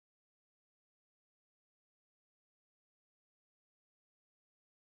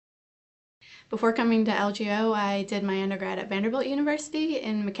Before coming to LGO, I did my undergrad at Vanderbilt University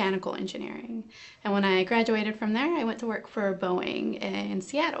in mechanical engineering. And when I graduated from there, I went to work for Boeing in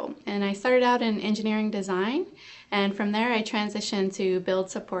Seattle. And I started out in engineering design. And from there, I transitioned to build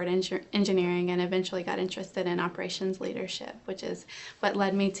support engineering and eventually got interested in operations leadership, which is what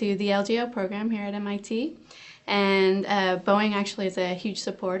led me to the LGO program here at MIT. And Boeing actually is a huge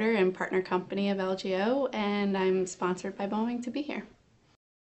supporter and partner company of LGO, and I'm sponsored by Boeing to be here.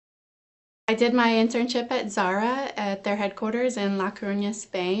 I did my internship at Zara at their headquarters in La Coruña,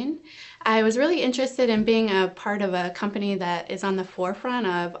 Spain. I was really interested in being a part of a company that is on the forefront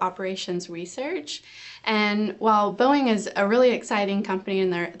of operations research. And while Boeing is a really exciting company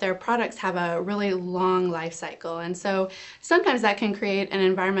and their products have a really long life cycle, and so sometimes that can create an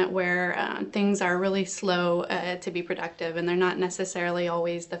environment where things are really slow to be productive, and they're not necessarily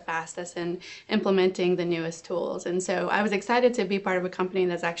always the fastest in implementing the newest tools. And so I was excited to be part of a company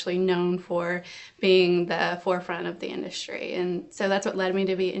that's actually known for being the forefront of the industry. And so that's what led me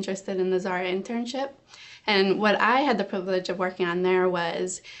to be interested in the Zara internship. And what I had the privilege of working on there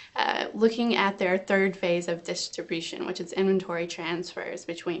was looking at their third phase of distribution, which is inventory transfers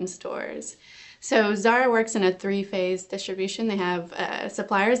between stores. So Zara works in a three-phase distribution. They have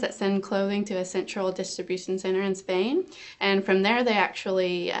suppliers that send clothing to a central distribution center in Spain, and from there they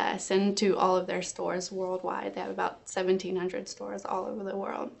actually send to all of their stores worldwide. They have about 1,700 stores all over the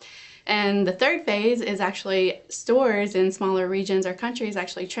world. And the third phase is actually stores in smaller regions or countries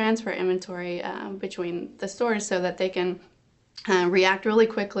actually transfer inventory between the stores so that they can react really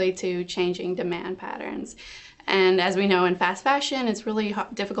quickly to changing demand patterns. And as we know in fast fashion, it's really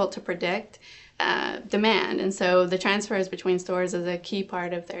difficult to predict demand, and so the transfers between stores is a key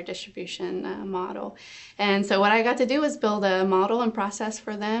part of their distribution model. And so what I got to do was build a model and process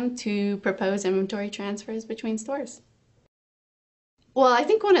for them to propose inventory transfers between stores. Well, I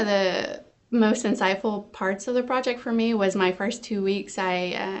think one of the most insightful parts of the project for me was my first 2 weeks.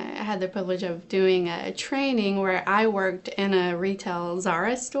 I had the privilege of doing a training where I worked in a retail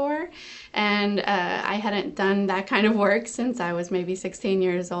Zara store, and I hadn't done that kind of work since I was maybe 16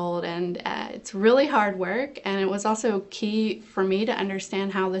 years old, and it's really hard work, and it was also key for me to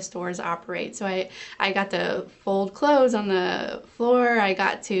understand how the stores operate. So I got to fold clothes on the floor, I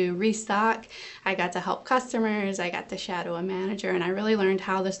got to restock, I got to help customers, I got to shadow a manager, and I really learned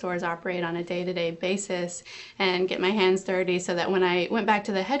how the stores operate on a day-to-day basis and get my hands dirty so that when I went back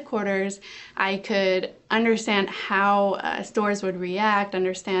to the headquarters, I could understand how stores would react,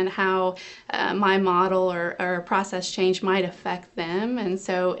 understand how my model or process change might affect them. And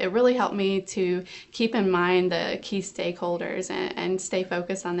so it really helped me to keep in mind the key stakeholders and stay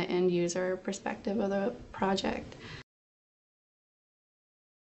focused on the end user perspective of the project.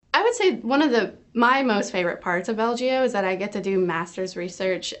 I would say one of my most favorite parts of LGO is that I get to do master's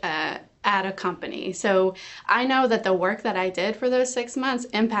research at a company. So I know that the work that I did for those 6 months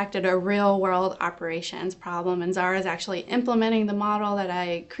impacted a real world operations problem, and Zara is actually implementing the model that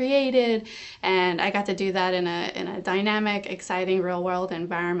I created, and I got to do that in a dynamic, exciting real world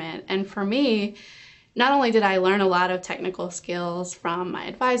environment. And for me, not only did I learn a lot of technical skills from my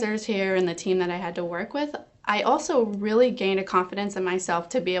advisors here and the team that I had to work with, I also really gained a confidence in myself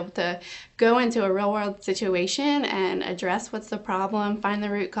to be able to go into a real world situation and address what's the problem, find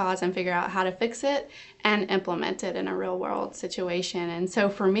the root cause, and figure out how to fix it and implement it in a real world situation. And so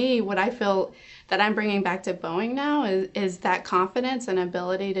for me, what I feel that I'm bringing back to Boeing now is that confidence and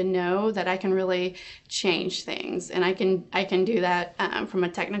ability to know that I can really change things. And I can do that from a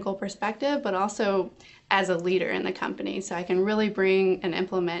technical perspective, but also as a leader in the company. So I can really bring and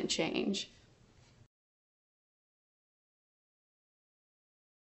implement change.